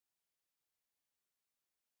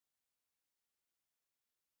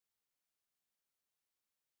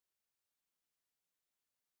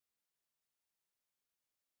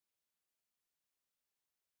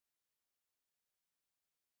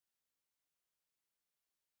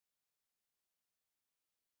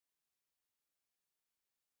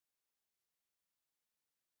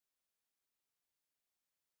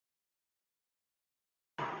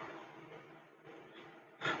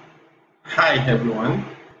Hi everyone,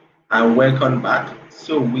 and welcome back.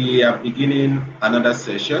 So we are beginning another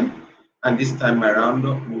session, and this time around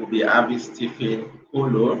we'll be having Stephen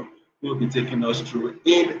Couleaud, who will be taking us through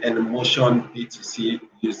In&Motion B2C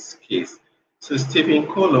use case. So Stephen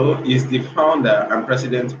Couleaud is the founder and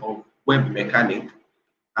president of Webmecanik,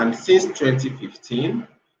 and since 2015,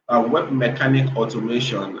 Webmecanik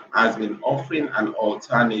Automation has been offering an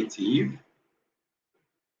alternative.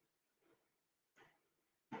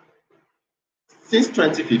 Since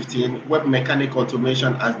 2015, Webmecanik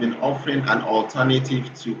Automation has been offering an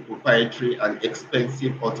alternative to proprietary and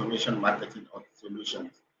expensive automation marketing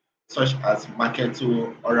solutions, such as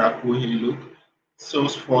Marketo, Oracle Look,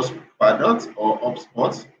 Salesforce Products, or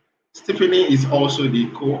HubSpot. Stephanie is also the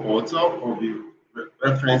co-author of the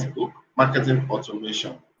reference book, Marketing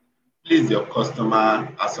Automation. Please, your customer,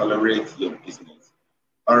 accelerate your business.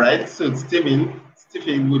 All right, so Stephen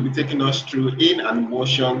will be taking us through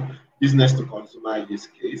In&Motion business to consumer use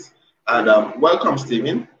case. And welcome,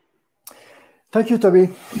 Stephen. Thank you, Toby.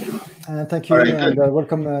 Thank you, right, and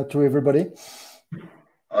welcome to everybody.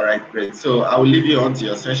 All right, great. So I will leave you on to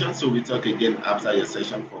your session. So we talk again after your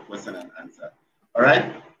session for question and answer. All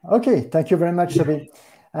right? Okay, thank you very much, Toby.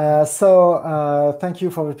 Thank you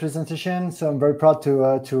for the presentation. So I'm very proud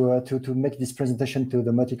to make this presentation to the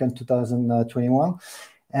Mautic 2021.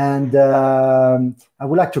 And I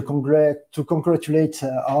would like to congratulate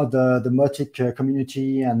all the Mautic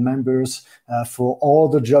community and members for all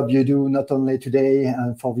the job you do, not only today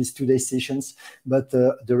and for these 2-day sessions, but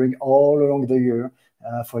during all along the year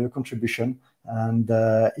for your contribution. And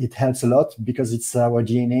it helps a lot because it's our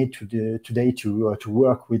DNA today to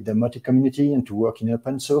work with the Mautic community and to work in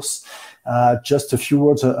open source. Just a few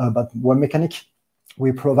words about Webmecanik.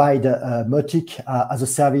 We provide Mautic as a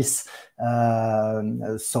service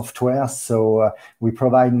software. So we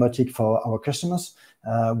provide Mautic for our customers.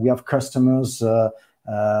 We have customers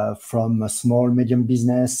from a small, medium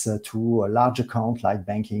business to a large account like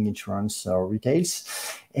banking, insurance, or retails.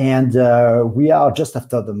 And we are just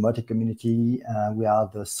after the Mautic community. We are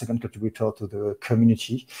the second contributor to the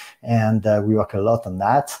community, and we work a lot on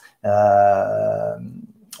that.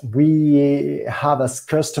 We have as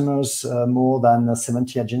customers more than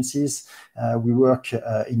 70 agencies. We work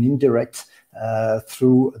in indirect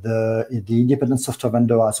through the independent software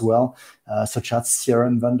vendor as well, such as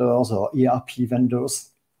CRM vendors or ERP vendors.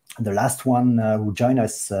 The last one who joined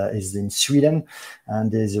us is in Sweden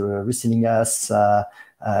and is reselling us.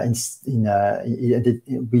 We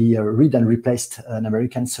read and replaced an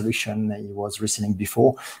American solution he was reselling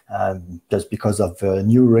before, just because of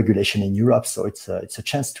new regulation in Europe. So it's a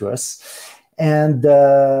chance to us. And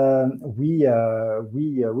we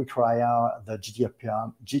require the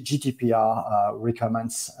GDPR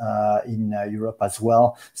requirements in Europe as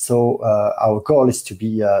well. So our goal is to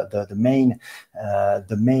be the main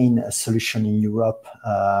solution in Europe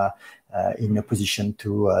in opposition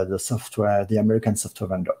to the American software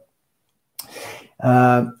vendor.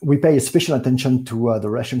 We pay special attention to the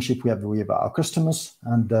relationship we have with our customers,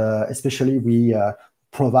 and especially we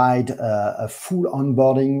provide a full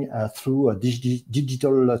onboarding through a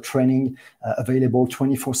digital training available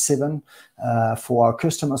 24/7 for our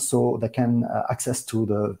customers, so they can access to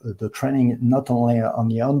the training not only on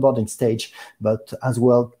the onboarding stage, but as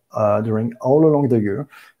well during all along the year.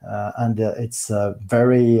 And it's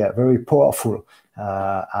very, very powerful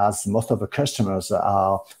as most of the customers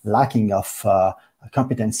are lacking of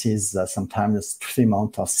competencies sometimes 3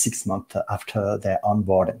 months or 6 months after their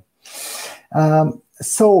onboarding.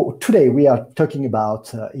 So today we are talking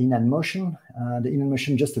about In&Motion. The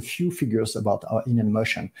In&Motion, just a few figures about our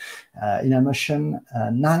In&Motion. In&Motion,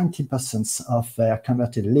 90% of their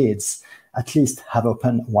converted leads at least have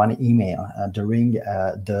opened one email during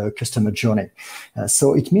the customer journey.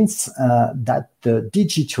 So it means that the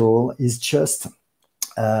digital is just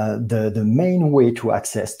the main way to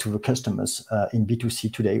access to the customers in B2C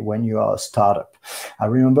today when you are a startup. I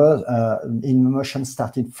remember In&Motion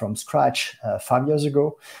started from scratch 5 years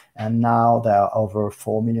ago, and now they are over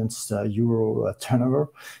 4 million euro turnover,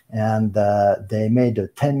 and they made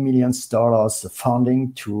 $10 million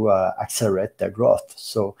funding to accelerate their growth.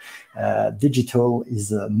 So digital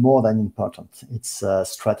is more than important. It's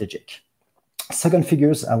strategic. Second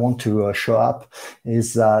figures I want to show up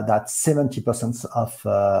is that 70%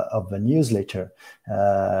 of the newsletter,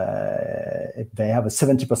 they have a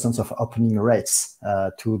 70% of opening rates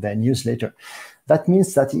to their newsletter. That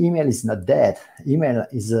means that email is not dead. Email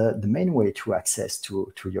is the main way to access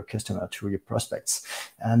to your customer, to your prospects.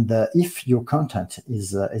 And if your content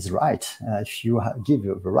is right, if you give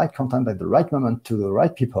the right content at the right moment to the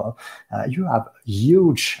right people, you have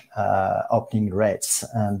huge opening rates,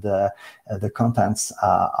 and the contents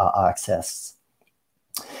are accessed.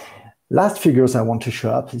 Last figures I want to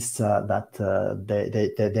show up is that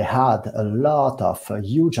they had a lot of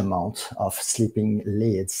huge amount of sleeping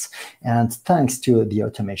leads, and thanks to the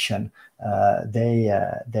automation,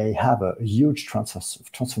 they have a huge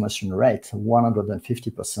transformation rate,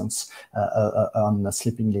 150% on the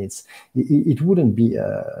sleeping leads. It wouldn't be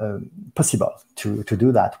possible to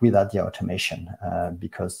do that without the automation,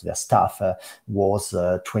 because their staff was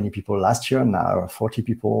 20 people last year, now 40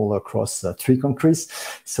 people across 3 countries.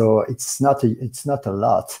 So it's not a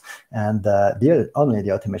lot, and only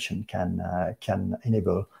the automation can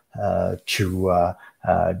enable to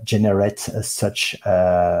generate such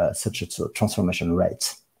a transformation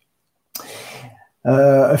rate.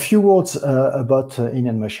 A few words about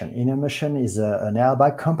In&Motion. In&Motion is an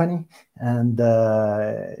airbag company, and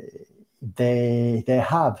they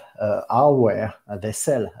have hardware. They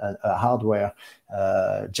sell a hardware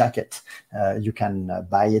jacket. You can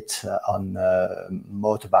buy it on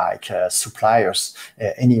motorbike suppliers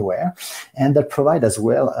anywhere, and they provide as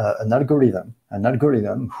well an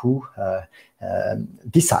algorithm who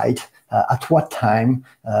decide at what time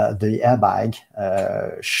the airbag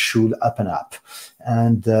should open up.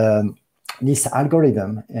 And this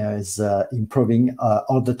algorithm is improving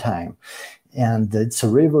all the time. And it's a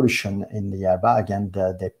revolution in the airbag, and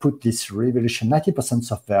they put this revolution.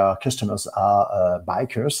 90% of their customers are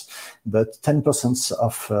bikers, but 10%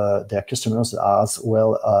 of their customers are as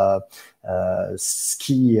well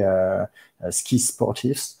ski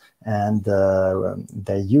sportives, and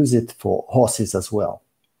they use it for horses as well.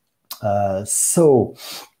 So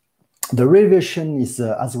the revolution is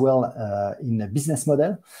as well in the business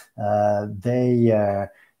model. They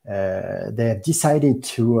have decided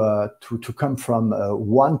to come from a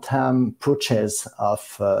one-time purchase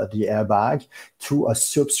of the airbag to a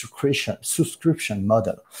subscription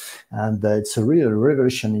model, and it's a real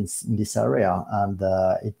revolution in this area, and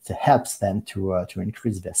it helps them to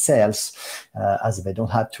increase their sales, as they don't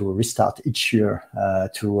have to restart each year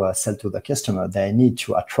to sell to the customer. They need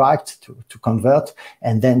to attract, to convert,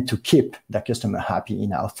 and then to keep the customer happy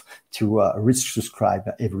enough to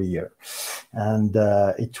resubscribe every year. And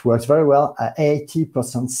it works very well.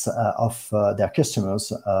 80% of their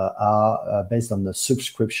customers are based on the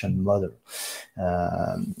subscription model.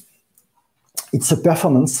 It's a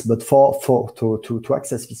performance, but to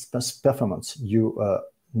access this performance, you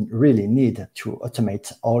really need to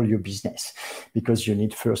automate all your business, because you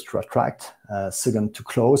need first to attract, second to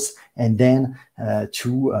close, and then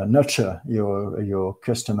to nurture your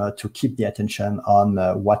customer, to keep the attention on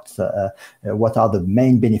what are the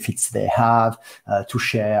main benefits they have, to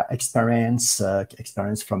share experience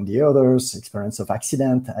from the others, experience of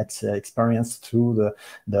accident, experience through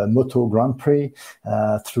the Moto Grand Prix,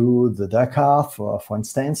 through the Dakar, for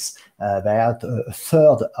instance. They had a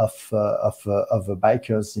third of the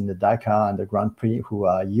bikers in the Dakar and the Grand Prix who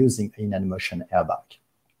are using In&Motion airbag.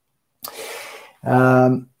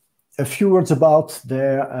 A few words about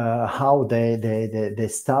how they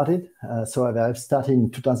started. So they started in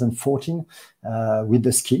 2014 with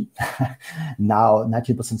the ski. Now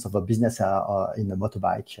 90% of the business are in the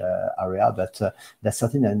motorbike area, but they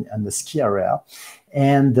started in the ski area.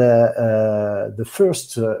 And the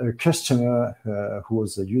first customer who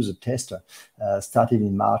was a user tester started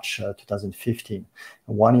in March 2015.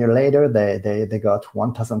 1 year later, they got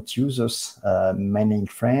 1,000 users, mainly in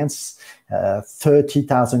France,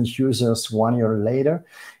 30,000 users 1 year later,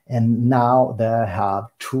 and now they have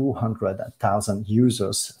 200,000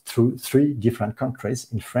 users through 3 different countries,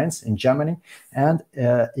 in France, in Germany, and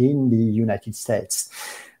in the United States.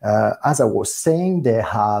 As I was saying, they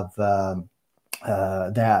have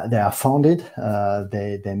they are funded.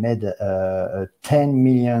 They made a 10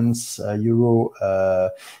 million euro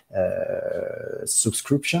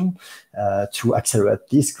subscription to accelerate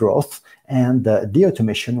this growth, and the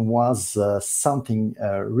automation was something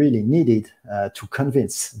really needed to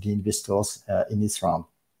convince the investors in this round.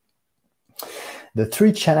 The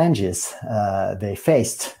 3 challenges they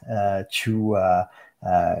faced to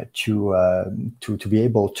be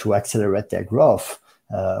able to accelerate their growth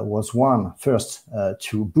was one, first,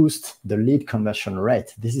 to boost the lead conversion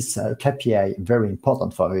rate. This is a KPI very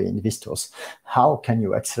important for the investors. How can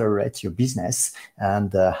you accelerate your business,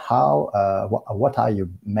 and what are your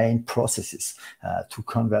main processes to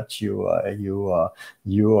convert your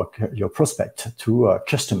prospect to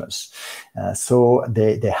customers? So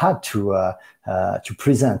they had to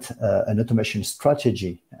present an automation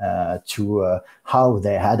strategy to how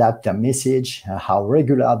they adapt their message, how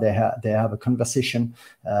regular they have a conversation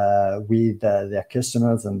with their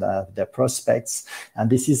customers and their prospects. And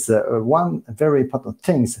this is one very important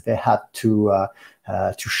thing they had to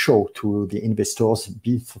show to the investors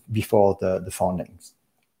before the fundings.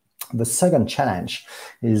 The second challenge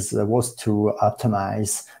was to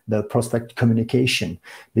optimize the prospect communication,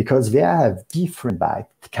 because they have different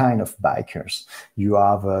kind of bikers. You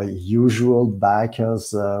have usual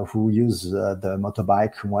bikers who use the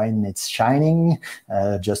motorbike when it's shining,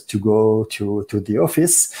 just to go to the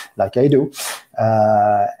office, like I do.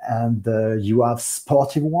 And you have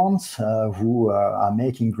sportive ones who are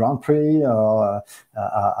making Grand Prix or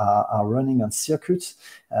are running on circuits.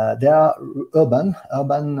 There are urban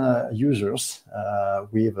users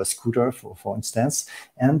with a scooter, for instance,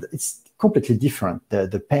 and it's completely different.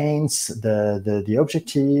 The paints, the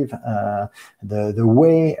objective, the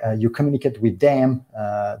way you communicate with them,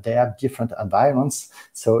 they have different environments.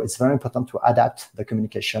 So it's very important to adapt the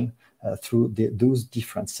communication through those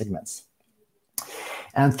different segments.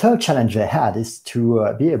 And third challenge they had is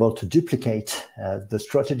to be able to duplicate the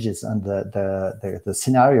strategies and the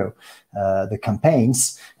scenario, the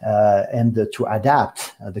campaigns, and to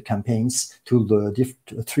adapt the campaigns to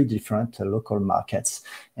the three different local markets.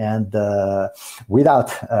 And without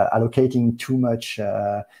allocating too much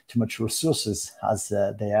resources, as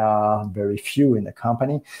they are very few in the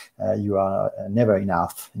company, you are never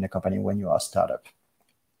enough in a company when you are a startup.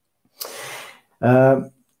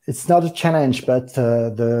 It's not a challenge, but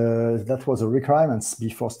that was a requirement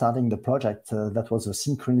before starting the project. That was a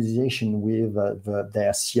synchronization with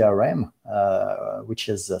their CRM, which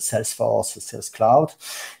is Salesforce, Sales Cloud.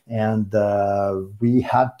 And we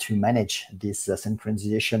had to manage this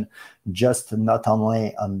synchronization just not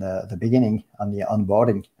only on the beginning, on the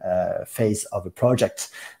onboarding phase of a project,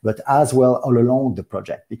 but as well all along the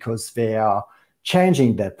project, because they are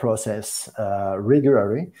changing that process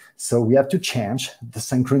regularly. So we have to change the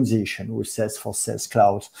synchronization with Salesforce Sales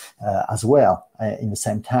Cloud as well in the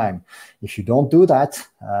same time. If you don't do that,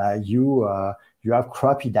 you have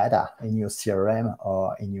crappy data in your CRM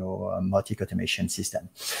or in your Mautic automation system.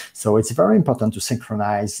 So it's very important to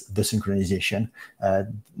synchronize the synchronization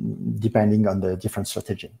depending on the different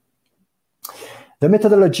strategy. The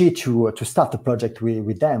methodology to start the project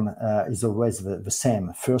with them is always the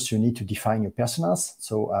same. First, you need to define your personas.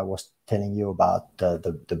 So I was telling you about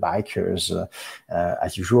the bikers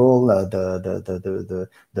as usual, the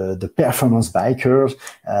performance bikers,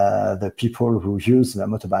 the people who use the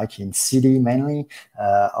motorbike in city mainly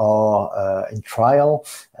or in trial.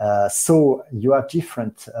 So you have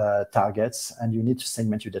different targets, and you need to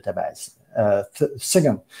segment your database.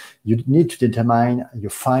 Second, you need to determine your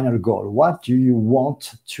final goal. What do you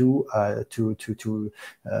want to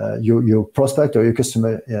your prospect or your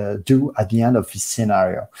customer do at the end of this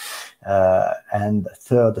scenario? And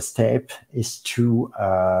third step is to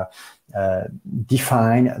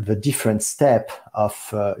define the different step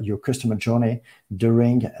of your customer journey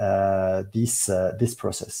during this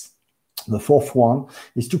process. The fourth one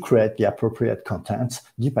is to create the appropriate content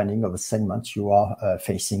depending on the segment you are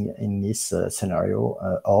facing in this scenario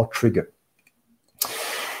or trigger.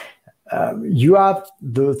 You have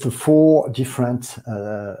the four different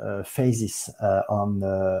phases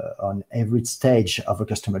on every stage of a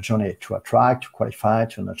customer journey: to attract, to qualify,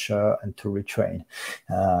 to nurture, and to retrain.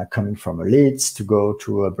 Coming from a leads to go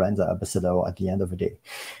to a brand ambassador at the end of the day.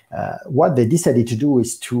 What they decided to do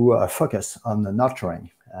is to focus on the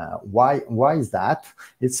nurturing. Why is that?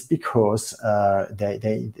 It's because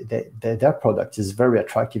their product is very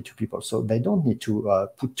attractive to people, so they don't need to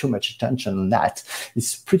put too much attention on that.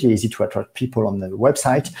 It's pretty easy to attract people on the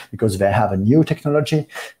website because they have a new technology,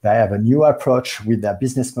 they have a new approach with their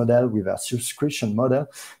business model, with their subscription model,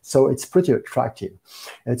 so it's pretty attractive.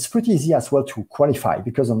 It's pretty easy as well to qualify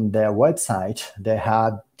because on their website they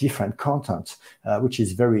have different content, which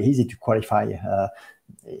is very easy to qualify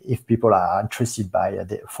if people are interested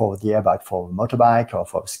for the airbag for motorbike or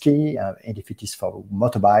for ski, and if it is for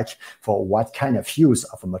motorbike, for what kind of use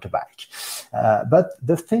of a motorbike. But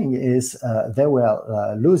the thing is, they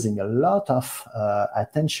were losing a lot of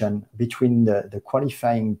attention between the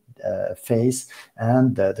qualifying phase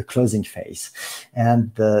and the closing phase.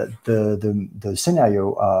 And the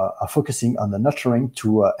scenario are focusing on the nurturing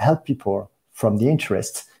to help people from the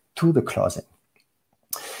interest to the closing.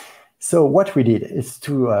 So what we did is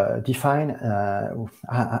to define,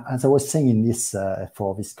 as I was saying in this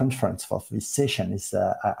for this conference, for this session, is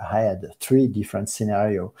I had 3 different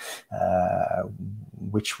scenarios,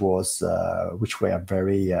 which were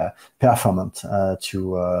very performant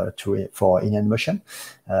for In&Motion.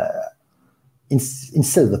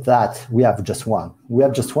 Instead of that, we have just one. We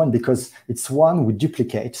have just one because it's one we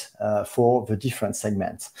duplicate for the different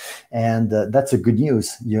segments, and that's a good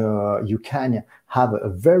news. You can have a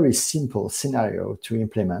very simple scenario to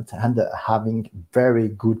implement and having very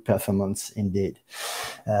good performance indeed.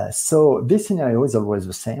 So this scenario is always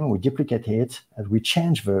the same. We duplicate it, we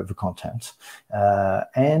change the content,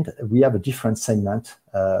 and we have a different segment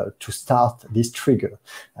to start this trigger.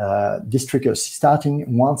 This trigger is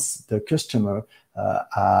starting once the customer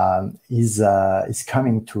is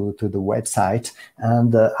coming to the website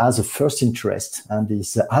and has a first interest and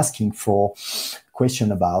is asking for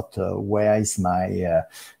question about where is my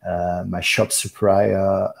shop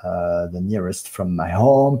supplier the nearest from my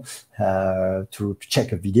home, to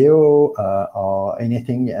check a video or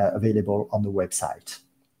anything available on the website.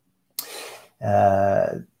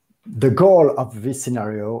 The goal of this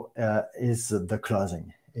scenario is the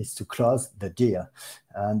closing, is to close the deal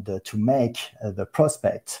and to make the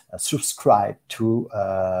prospect subscribe to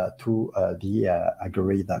the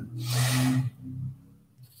algorithm.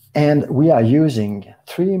 And we are using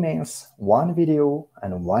 3 emails, 1 video,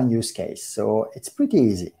 and 1 use case. So it's pretty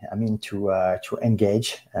easy, I mean, to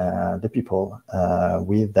engage the people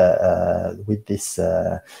with this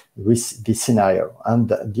scenario. And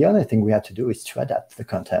the only thing we have to do is to adapt the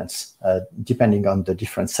contents depending on the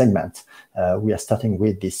different segment. We are starting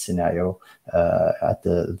with this scenario at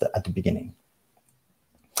the beginning.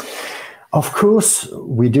 Of course,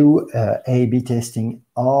 we do A/B testing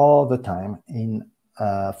all the time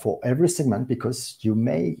for every segment, because you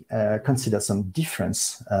may consider some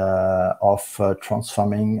difference of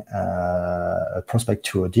transforming a prospect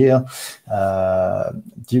to a deal,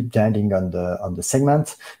 depending on the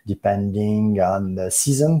segment, depending on the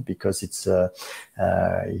season, because it's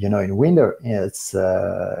in winter it's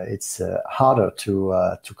harder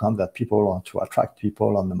to convert people or to attract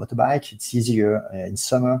people on the motorbike. It's easier in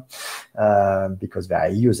summer because they are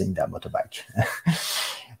using their motorbike.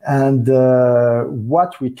 And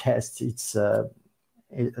what we test, the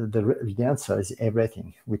answer is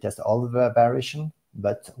everything. We test all the variation,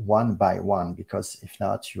 but one by one, because if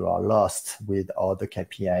not, you are lost with all the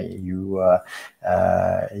KPI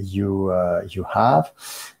you have.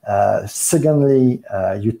 Secondly,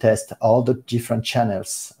 you test all the different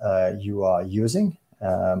channels you are using.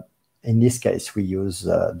 In this case, we use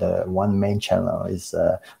the one main channel,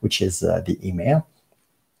 which is the email.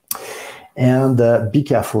 And be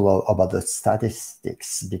careful about the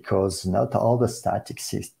statistics, because not all the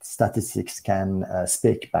statistics can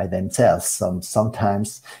speak by themselves.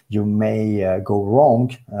 Sometimes you may go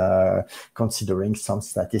wrong considering some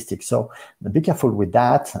statistics. So be careful with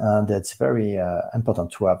that. And it's very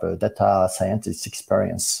important to have a data scientist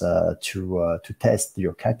experience to test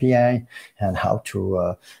your KPI and how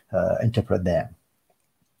to interpret them.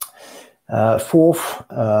 Fourth,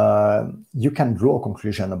 you can draw a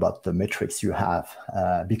conclusion about the metrics you have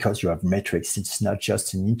because you have metrics. It's not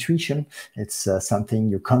just an intuition. It's something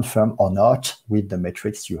you confirm or not with the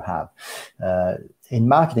metrics you have. In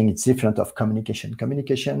marketing, it's different of communication.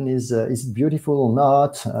 Communication is beautiful or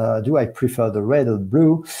not? Do I prefer the red or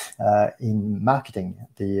blue? In marketing,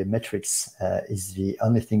 the metrics is the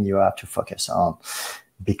only thing you have to focus on,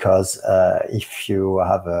 because if you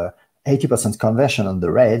have a 80% conversion on the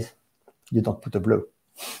red, you don't put a blue.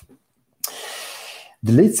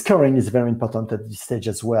 The lead scoring is very important at this stage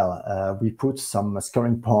as well. We put some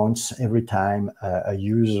scoring points every time a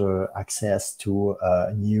user access to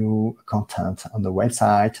new content on the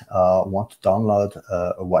website, want to download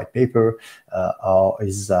a white paper, or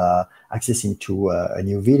is accessing to a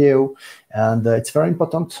new video. And it's very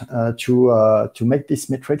important to make these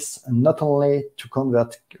metrics not only to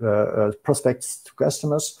convert prospects to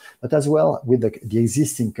customers, but as well with the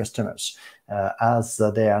existing customers, as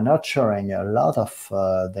they are nurturing a lot of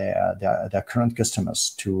their current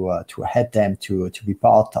customers to help them to be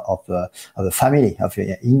part of a family, of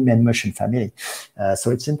the In&Motion family.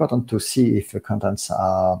 So it's important to see if the contents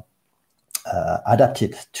are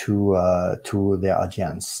adapted to their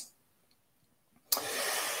audience.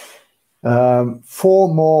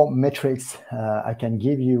 Four more metrics I can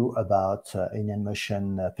give you about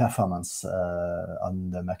In&Motion performance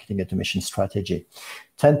on the marketing automation strategy.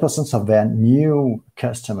 10% of their new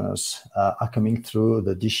customers are coming through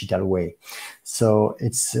the digital way. So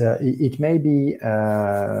it may be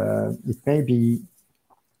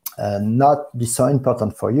not be so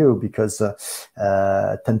important for you because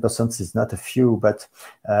 10% is not a few, but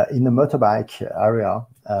in the motorbike area,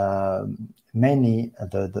 mainly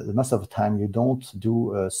the most of the time you don't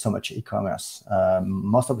do so much e-commerce.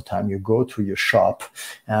 Most of the time you go to your shop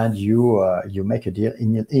and you make a deal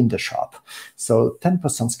in the shop. So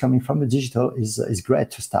 10% coming from the digital is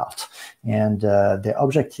great to start, and the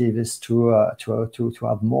objective is to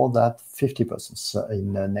have more than 50%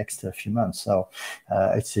 in the next few months. So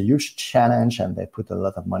it's a huge challenge, and they put a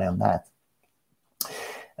lot of money on that.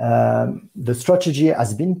 The strategy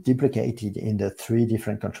has been duplicated in the 3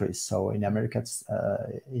 different countries. So in America,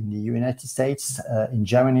 in the United States, in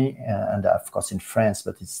Germany, and of course in France,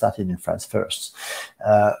 but it started in France first.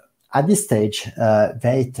 At this stage,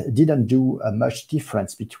 they didn't do much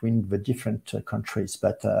difference between the different countries,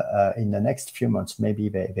 but in the next few months, maybe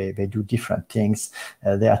they do different things.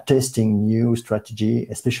 They are testing new strategy,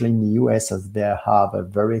 especially in the US, as they have a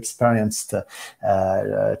very experienced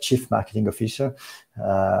chief marketing officer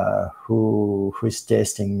who is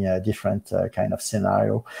testing different kind of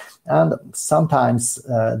scenario. And sometimes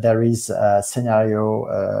there is a scenario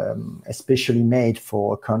especially made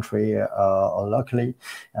for a country or locally,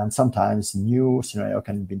 and sometimes new scenario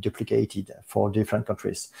can be duplicated for different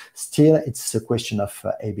countries. Still, it's a question of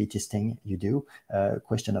A/B testing you do, a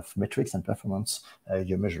question of metrics and performance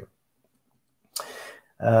you measure.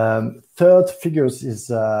 Third figures is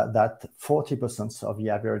that 40% of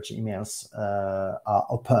the average emails are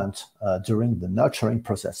opened during the nurturing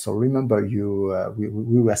process. So remember,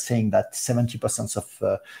 we were saying that 70%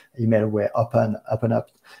 of email were open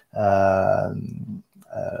up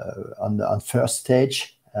on first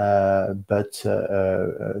stage, but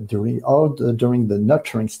during the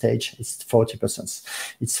nurturing stage, it's 40%.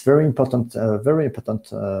 It's very important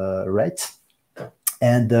rate.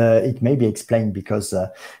 And it may be explained because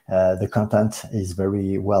the content is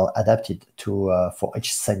very well adapted for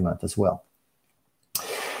each segment as well.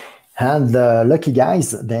 And the lucky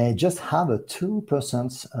guys, they just have a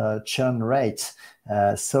 2% churn rate.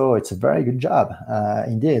 So it's a very good job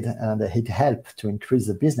indeed, and it helps to increase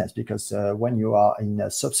the business because when you are in a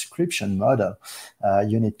subscription model,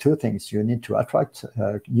 you need 2 things. You need to attract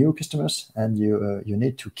new customers, and you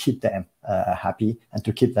need to keep them happy and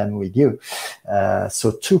to keep them with you.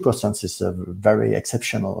 So 2% is a very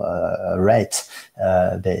exceptional rate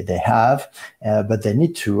they have, but they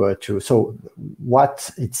need to. So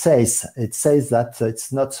what it says that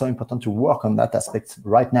it's not so important to work on that aspect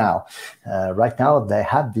right now. Right now they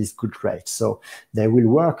have this good rate, so they will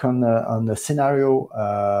work on the scenario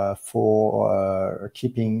for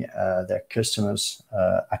keeping their customers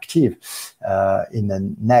active in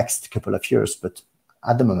the next couple of years. But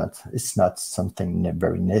at the moment, it's not something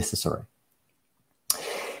very necessary.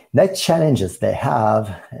 Next challenges they have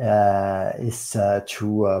is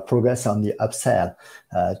to progress on the upsell.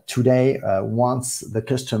 Today, once the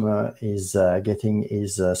customer is getting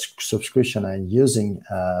his subscription and using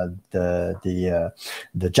the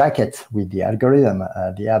jacket with the algorithm,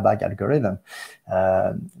 the airbag algorithm,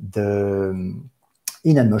 the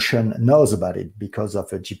In&Motion knows about it because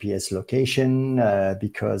of a GPS location,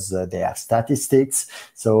 because they have statistics,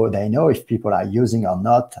 so they know if people are using or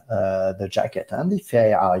not the jacket. And if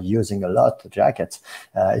they are using a lot the jacket,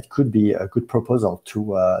 it could be a good proposal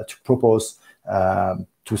to propose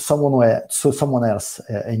to someone else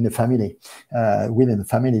in the family, within the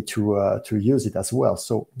family, to use it as well.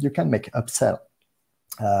 So you can make upsell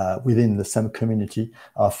within the same community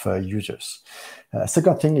of users.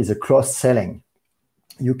 Second thing is a cross-selling.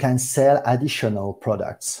 You can sell additional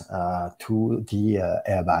products to the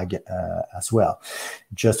airbag as well.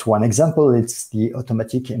 Just one example, it's the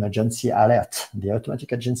automatic emergency alert. The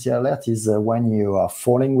automatic emergency alert is when you are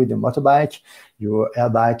falling with your motorbike, your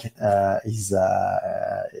airbag is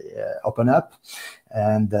open up,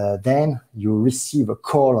 and then you receive a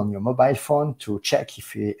call on your mobile phone to check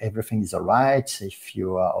if everything is all right, if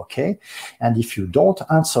you are okay. And if you don't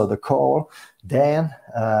answer the call, then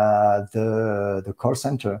the call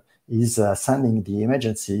center is sending the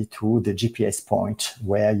emergency to the GPS point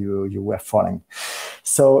where you were falling.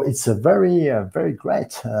 So it's a very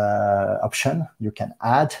great option you can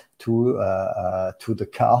add to the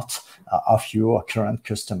cart of your current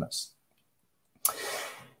customers.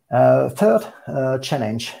 Third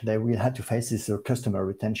challenge they will have to face is customer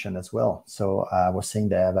retention as well. So I was saying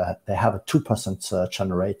they have a 2%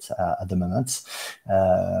 churn rate at the moment.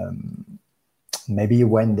 Maybe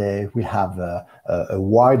when they will have a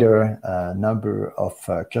wider number of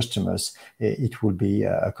customers, it will be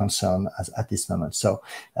a concern at this moment. So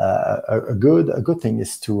a good thing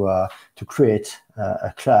is to create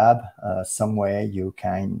a club somewhere you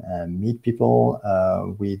can meet people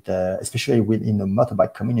with, especially within the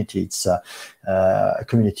motorbike community. It's a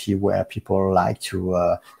community where people like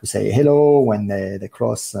to say hello when they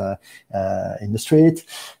cross in the street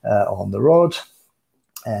or on the road.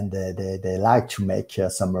 And they like to make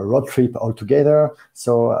some road trip all together.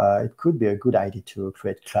 So it could be a good idea to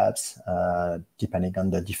create clubs depending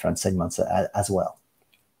on the different segments as well.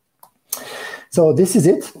 So this is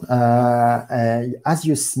it. As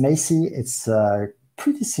you may see, it's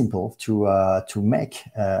pretty simple to make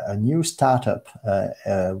a new startup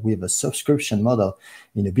with a subscription model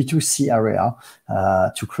in a B2C area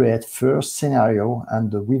to create first scenario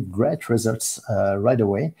and with great results right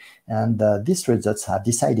away. And these results have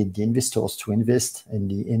decided the investors to invest in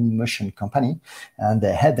the In&Motion company, and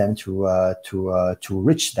they had them to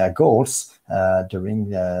reach their goals during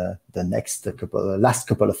the last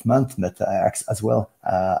couple of months, but as well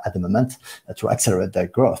at the moment to accelerate their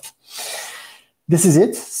growth. This is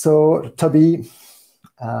it. So, Toby,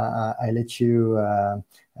 I let you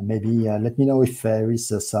maybe let me know if there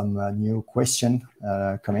is some new question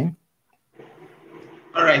coming.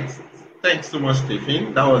 All right. Thanks so much,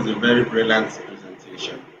 Stéphane. That was a very brilliant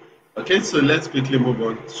presentation. Okay, so let's quickly move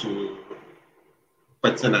on to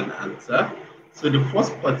question and answer. So the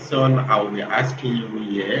first question I will be asking you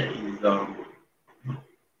here is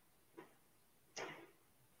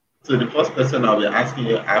so the first question I'll be asking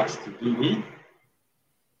you has to do with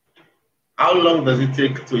how long does it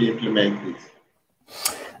take to implement this?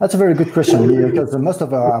 That's a very good question, because most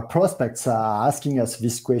of our prospects are asking us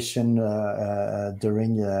this question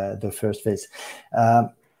during the first phase.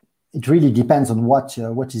 It really depends on what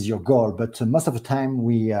is your goal, but most of the time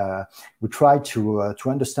we try to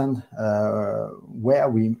understand where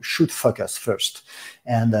we should focus first.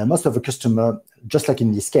 And most of the customer, just like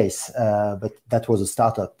in this case, but that was a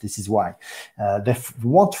startup. This is why they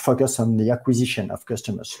want to focus on the acquisition of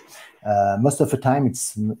customers. Most of the time,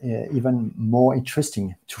 it's even more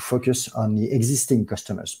interesting to focus on the existing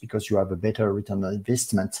customers because you have a better return on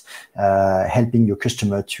investment, helping your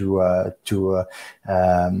customer to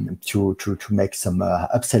make some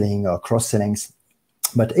upselling or cross sellings.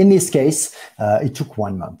 But in this case, it took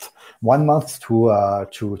 1 month. 1 month to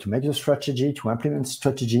make the strategy, to implement the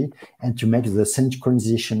strategy, and to make the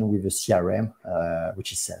synchronization with the CRM,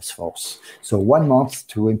 which is Salesforce. So 1 month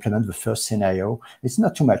to implement the first scenario. It's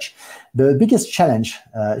not too much. The biggest challenge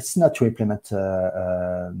is not to implement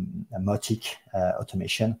a Mautic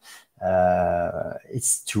automation.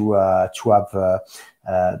 It's to have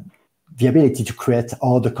the ability to create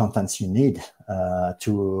all the contents you need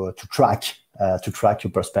to track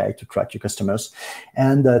your prospect, to track your customers,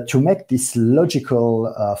 and to make this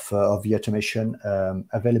logical of the automation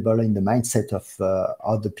available in the mindset of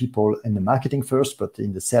other people in the marketing first, but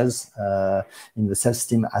in the sales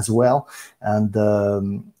team as well, and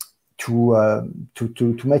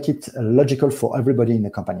to make it logical for everybody in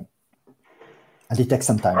the company. And it takes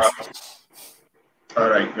some time. All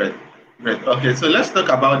right, great. Okay, so let's talk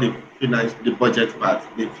about the budget part,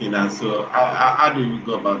 the finance. So how do you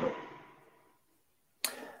go about it?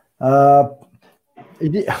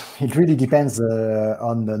 It really depends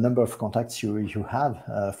on the number of contacts you have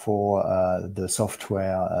for the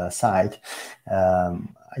software side.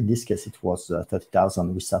 In this case, it was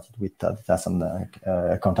 30,000. We started with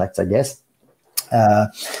 30,000 contacts, I guess.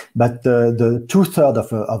 But the 2/3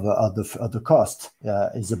 of the cost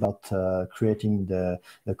is about creating the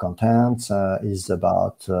content, is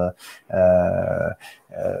about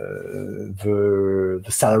the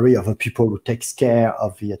salary of the people who takes care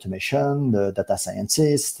of the automation, the data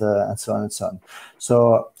scientists, and so on and so on.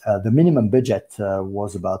 So the minimum budget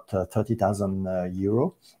was about 30,000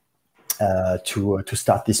 euro. To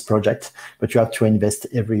start this project, but you have to invest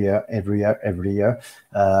every year.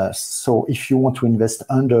 So if you want to invest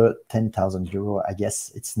under 10,000 euro, I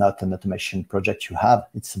guess it's not an automation project you have.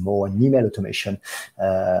 It's more an email automation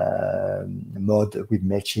mode with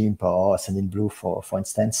MailChimp or Sendinblue, for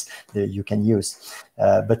instance, that you can use.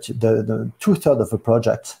 But the 2/3 of the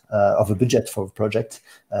project, of a budget for a project,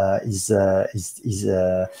 is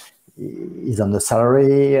on the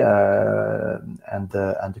salary and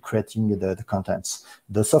creating the contents.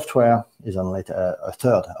 The software is only a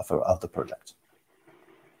third of the project.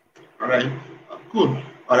 All right, good.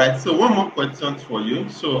 All right, so one more question for you.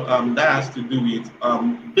 So that has to do with,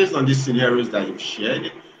 based on these scenarios that you've shared,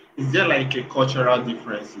 is there like a cultural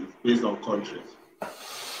differences based on countries?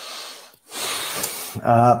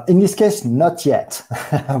 In this case, not yet,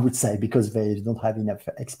 I would say, because they don't have enough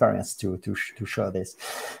experience to show this.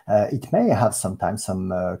 It may have sometimes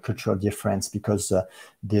some cultural difference because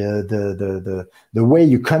the way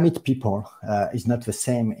you commit people is not the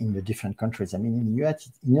same in the different countries. I mean, in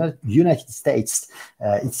the United States,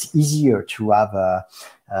 it's easier to have a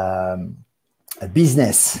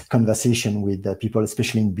business conversation with people,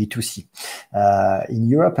 especially in B2C. In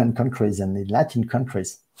European countries and in Latin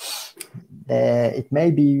countries, it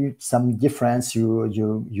may be some difference.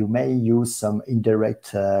 You may use some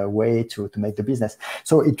indirect way to make the business.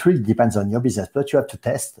 So it really depends on your business, but you have to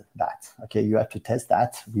test that. Okay, you have to test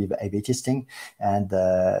that with A/B testing, and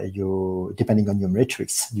you, depending on your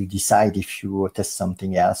metrics, you decide if you test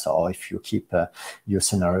something else or if you keep your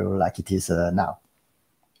scenario like it is now.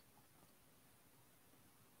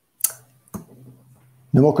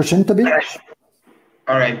 No more question, Toby?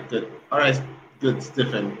 All right, good. All right. Good,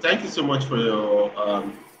 Stéphane. Thank you so much for your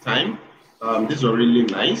time. These were really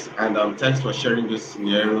nice, and thanks for sharing these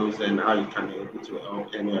scenarios and how you can be able to help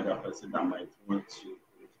any other person that might want to.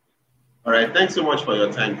 All right, thanks so much for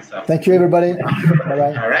your time this afternoon. Thank you, everybody.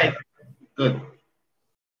 Bye-bye. All right, good.